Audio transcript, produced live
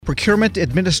Procurement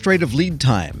administrative lead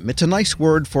time. It's a nice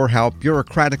word for how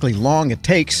bureaucratically long it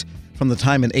takes from the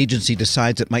time an agency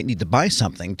decides it might need to buy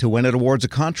something to when it awards a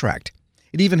contract.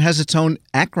 It even has its own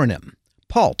acronym,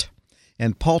 PALT.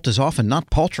 And PALT is often not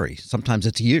paltry. Sometimes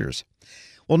it's years.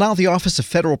 Well, now the Office of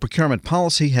Federal Procurement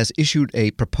Policy has issued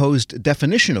a proposed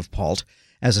definition of PALT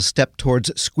as a step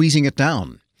towards squeezing it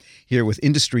down. Here with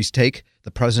Industry's Take,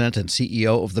 the president and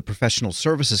CEO of the Professional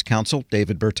Services Council,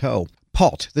 David Berteau.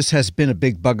 PALT, this has been a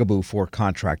big bugaboo for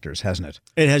contractors, hasn't it?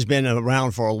 It has been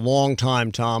around for a long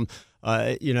time, Tom.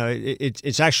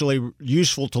 It's actually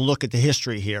useful to look at the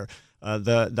history here.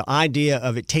 The idea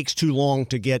of it takes too long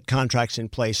to get contracts in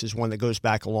place is one that goes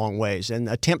back a long ways, and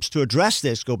attempts to address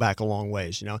this go back a long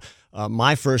ways.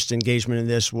 My first engagement in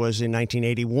this was in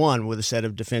 1981 with a set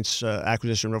of defense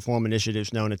acquisition reform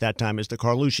initiatives known at that time as the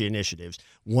Carlucci initiatives.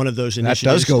 One of those initiatives—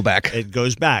 That does go back. It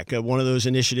goes back. One of those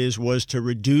initiatives was to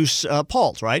reduce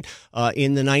PALT, right?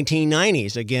 In the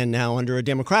 1990s, again, now under a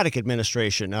Democratic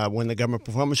administration, when the Government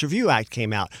Performance Review Act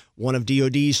came out, one of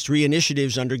DOD's three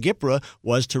initiatives under GPRA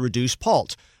was to reduce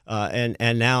PALT.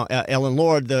 And now Ellen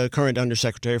Lord, the current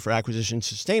Undersecretary for Acquisition and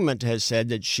Sustainment, has said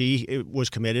that she was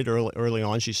committed early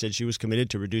on. She said she was committed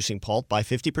to reducing PALT by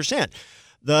 50%.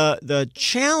 The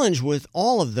challenge with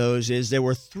all of those is there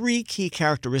were three key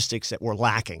characteristics that were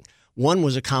lacking. One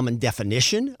was a common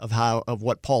definition of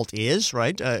what PALT is,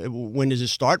 right? When does it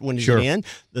start? When does it end?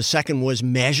 The second was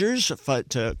measures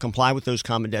to comply with those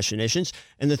common definitions.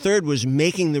 And the third was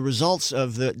making the results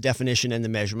of the definition and the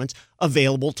measurements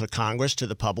available to Congress, to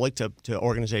the public, to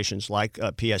organizations like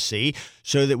PSC,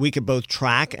 so that we could both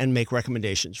track and make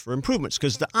recommendations for improvements.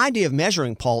 Because the idea of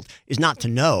measuring PALT is not to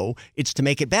know, it's to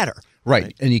make it better.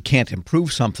 Right. And you can't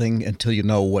improve something until you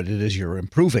know what it is you're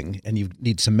improving, and you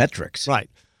need some metrics. Right.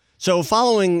 So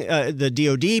following the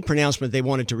DOD pronouncement, they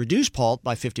wanted to reduce PALT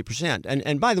by 50%.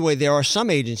 And by the way, there are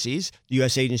some agencies, the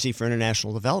U.S. Agency for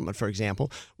International Development, for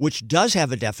example, which does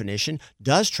have a definition,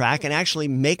 does track, and actually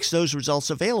makes those results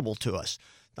available to us.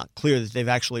 Not clear that they've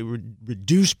actually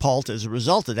reduced PALT as a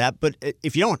result of that, but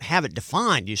if you don't have it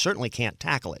defined, you certainly can't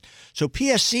tackle it. So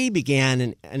PSC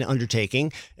began an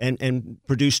undertaking and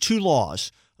produced two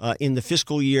laws in the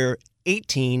fiscal year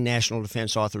 18 National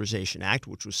Defense Authorization Act,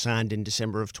 which was signed in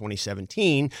December of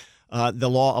 2017. The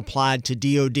law applied to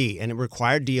DOD, and it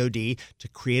required DOD to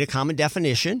create a common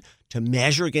definition, to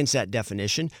measure against that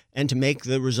definition, and to make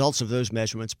the results of those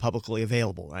measurements publicly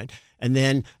available, right? And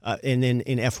then in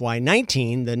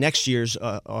FY19, the next year's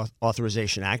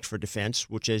Authorization Act for Defense,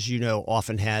 which, as you know,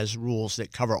 often has rules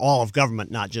that cover all of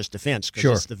government, not just defense,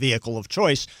 because it's the vehicle of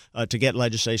choice to get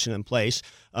legislation in place.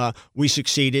 We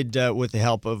succeeded with the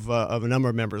help of a number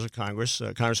of members of Congress.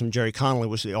 Congressman Jerry Connolly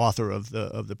was the author of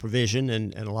the provision,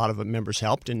 and a lot of members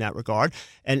helped in that regard.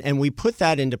 And we put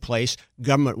that into place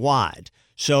government-wide.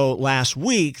 So last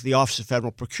week, the Office of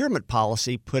Federal Procurement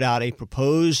Policy put out a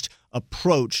proposed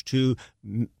approach to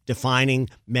defining,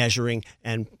 measuring,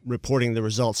 and reporting the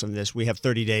results of this. We have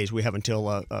 30 days. We have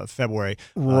until February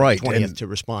 20th to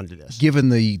respond to this. Given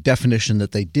the definition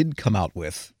that they did come out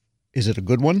with, is it a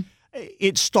good one?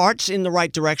 It starts in the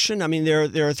right direction. I mean,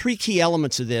 there are three key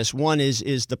elements of this. One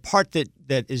is the part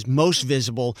that is most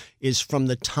visible is from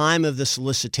the time of the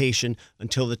solicitation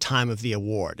until the time of the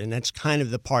award. And that's kind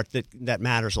of the part that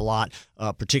matters a lot,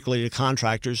 particularly to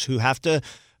contractors who have to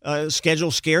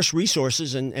schedule scarce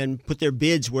resources and put their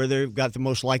bids where they've got the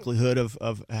most likelihood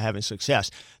of having success.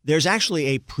 There's actually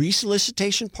a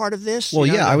pre-solicitation part of this.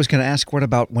 Well, I was going to ask, what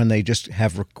about when they just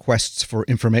have requests for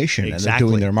information and they're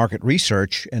doing their market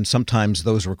research, and sometimes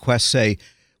those requests say,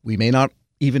 we may not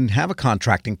even have a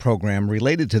contracting program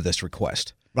related to this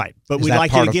request. Right. But we'd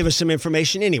like you to give us some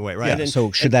information anyway, right? Yeah,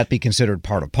 so should that be considered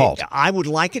part of PALT? I would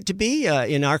like it to be.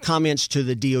 In our comments to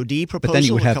the DOD proposal, but then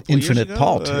you would have infinite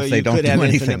PALT if they don't do anything. You could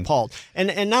have infinite PALT.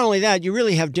 And not only that, you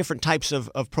really have different types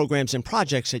of programs and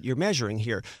projects that you're measuring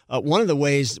here. One of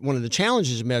the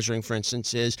challenges of measuring, for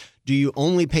instance, is do you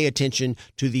only pay attention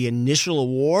to the initial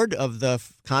award of the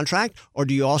contract, or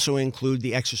do you also include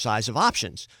the exercise of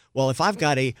options? Well, if I've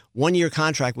got a one-year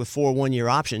contract with 4 one-year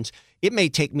options, it may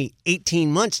take me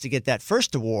 18 months to get that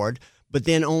first award, but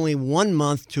then only 1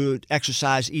 month to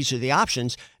exercise each of the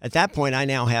options. At that point, I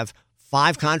now have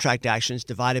 5 contract actions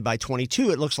divided by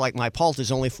 22. It looks like my PALT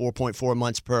is only 4.4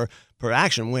 months per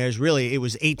action, whereas really it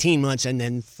was 18 months and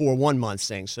then 4 1-month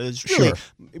things. So it's really,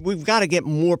 we've got to get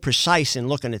more precise in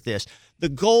looking at this. The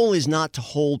goal is not to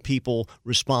hold people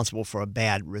responsible for a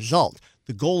bad result.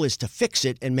 The goal is to fix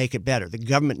it and make it better. The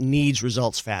government needs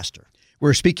results faster.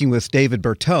 We're speaking with David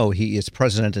Berteau. He is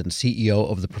president and CEO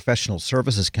of the Professional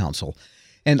Services Council.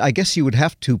 And I guess you would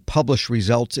have to publish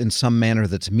results in some manner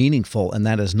that's meaningful, and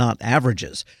that is not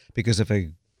averages. Because if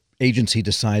a agency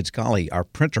decides, golly, our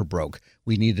printer broke,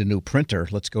 we need a new printer,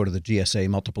 let's go to the GSA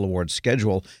multiple awards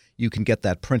schedule, you can get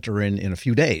that printer in a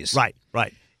few days. Right.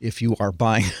 If you are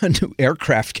buying a new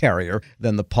aircraft carrier,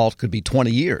 then the PALT could be 20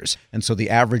 years. And so the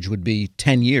average would be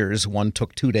 10 years. One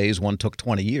took 2 days, one took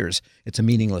 20 years. It's a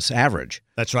meaningless average.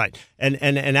 That's right. And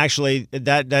actually,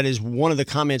 that is one of the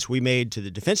comments we made to the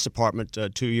Defense Department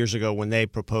 2 years ago when they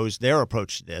proposed their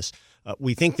approach to this.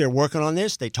 We think they're working on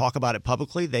this. They talk about it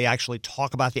publicly. They actually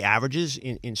talk about the averages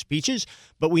in speeches.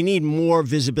 But we need more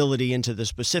visibility into the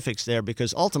specifics there,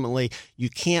 because ultimately you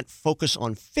can't focus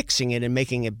on fixing it and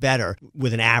making it better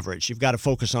with an average. You've got to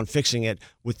focus on fixing it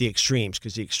with the extremes,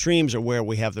 because the extremes are where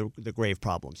we have the grave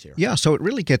problems here. Yeah, so it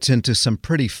really gets into some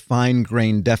pretty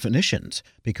fine-grained definitions,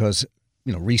 because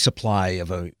resupply of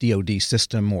a DoD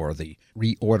system or the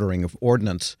reordering of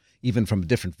ordnance, even from a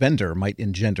different vendor, might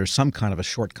engender some kind of a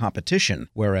short competition,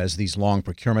 whereas these long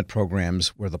procurement programs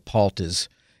where the PALT is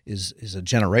a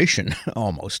generation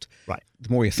almost. Right. The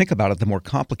more you think about it, the more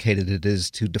complicated it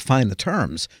is to define the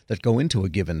terms that go into a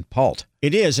given PALT.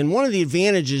 It is, and one of the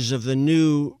advantages of the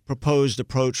new proposed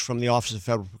approach from the Office of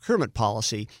Federal Procurement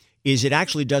Policy is it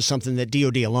actually does something that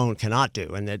DoD alone cannot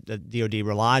do, and that the DoD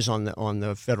relies on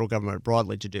the federal government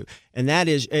broadly to do. And that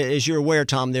is, as you're aware,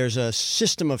 Tom, there's a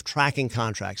system of tracking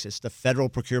contracts. It's the Federal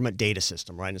Procurement Data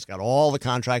System, right? And it's got all the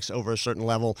contracts over a certain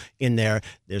level in there.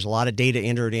 There's a lot of data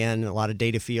entered in, a lot of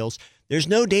data fields. There's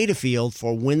no data field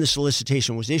for when the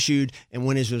solicitation was issued and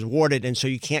when it was awarded, and so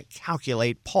you can't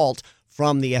calculate PALT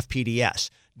from the FPDS.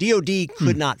 DoD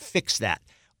could not fix that.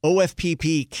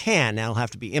 OFPP can. Now, it'll have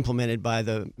to be implemented by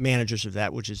the managers of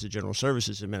that, which is the General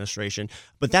Services Administration.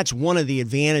 But that's one of the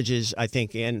advantages, I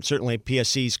think, and certainly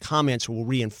PSC's comments will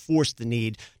reinforce the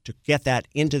need to get that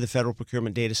into the Federal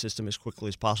Procurement Data System as quickly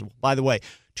as possible. By the way,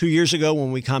 2 years ago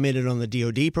when we commented on the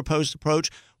DoD proposed approach,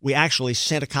 we actually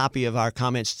sent a copy of our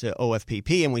comments to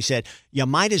OFPP, and we said, you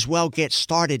might as well get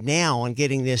started now on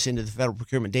getting this into the Federal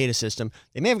Procurement Data System.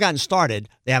 They may have gotten started.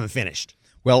 They haven't finished.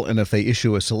 Well, and if they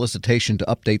issue a solicitation to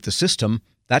update the system,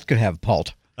 that could have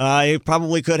PALT. It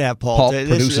probably could have PALT. PALT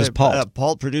produces PALT.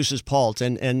 PALT produces PALT.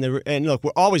 And look, we're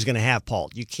always going to have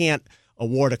PALT. You can't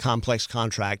award a complex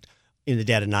contract in the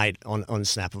dead of night on the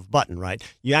snap of a button, right?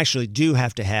 You actually do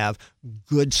have to have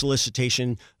good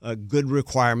solicitation, good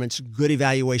requirements, good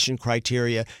evaluation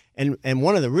criteria. And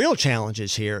one of the real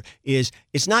challenges here is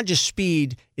it's not just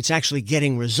speed, it's actually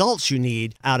getting results you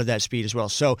need out of that speed as well.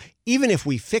 So even if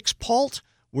we fix PALT,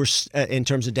 we're in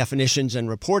terms of definitions and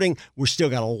reporting, we're still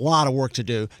got a lot of work to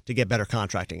do to get better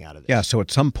contracting out of this. Yeah, so at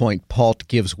some point, PALT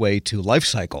gives way to life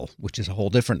cycle, which is a whole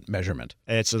different measurement.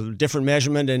 It's a different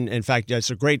measurement, and in fact, it's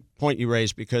a great point you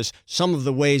raised, because some of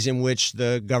the ways in which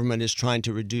the government is trying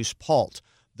to reduce PALT,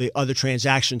 the other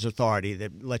transactions authority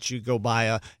that lets you go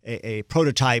buy a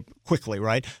prototype quickly,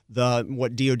 right?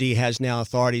 What DoD has now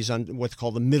authorities on what's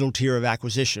called the middle tier of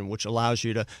acquisition, which allows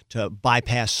you to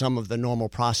bypass some of the normal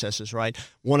processes, right?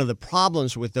 One of the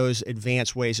problems with those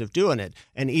advanced ways of doing it,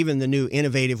 and even the new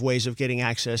innovative ways of getting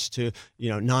access to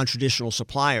non-traditional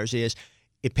suppliers, is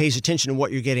it pays attention to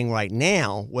what you're getting right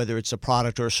now, whether it's a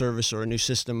product or a service or a new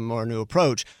system or a new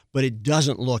approach, but it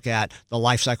doesn't look at the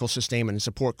lifecycle sustainment and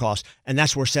support costs. And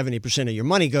that's where 70% of your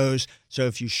money goes. So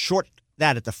if you short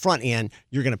that at the front end,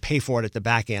 you're going to pay for it at the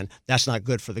back end. That's not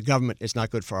good for the government. It's not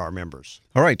good for our members.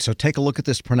 All right, so take a look at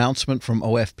this pronouncement from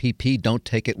OFPP. Don't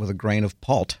take it with a grain of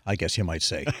PALT, I guess you might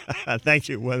say. Thank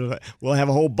you. We'll have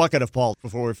a whole bucket of PALT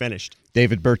before we're finished.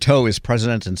 David Berteau is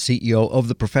President and CEO of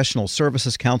the Professional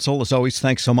Services Council. As always,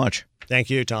 thanks so much.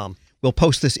 Thank you, Tom. We'll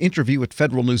post this interview at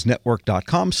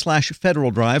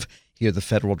federalnewsnetwork.com/Federal Drive. Hear the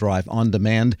Federal Drive on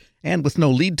demand and with no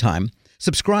lead time.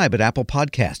 Subscribe at Apple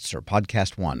Podcasts or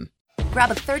Podcast One.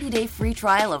 Grab a 30-day free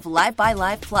trial of Live by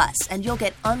Live Plus, and you'll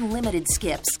get unlimited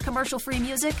skips, commercial-free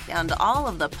music, and all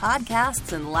of the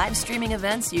podcasts and live streaming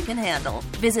events you can handle.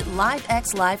 Visit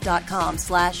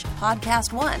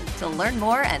livexlive.com/podcast1 to learn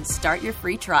more and start your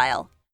free trial.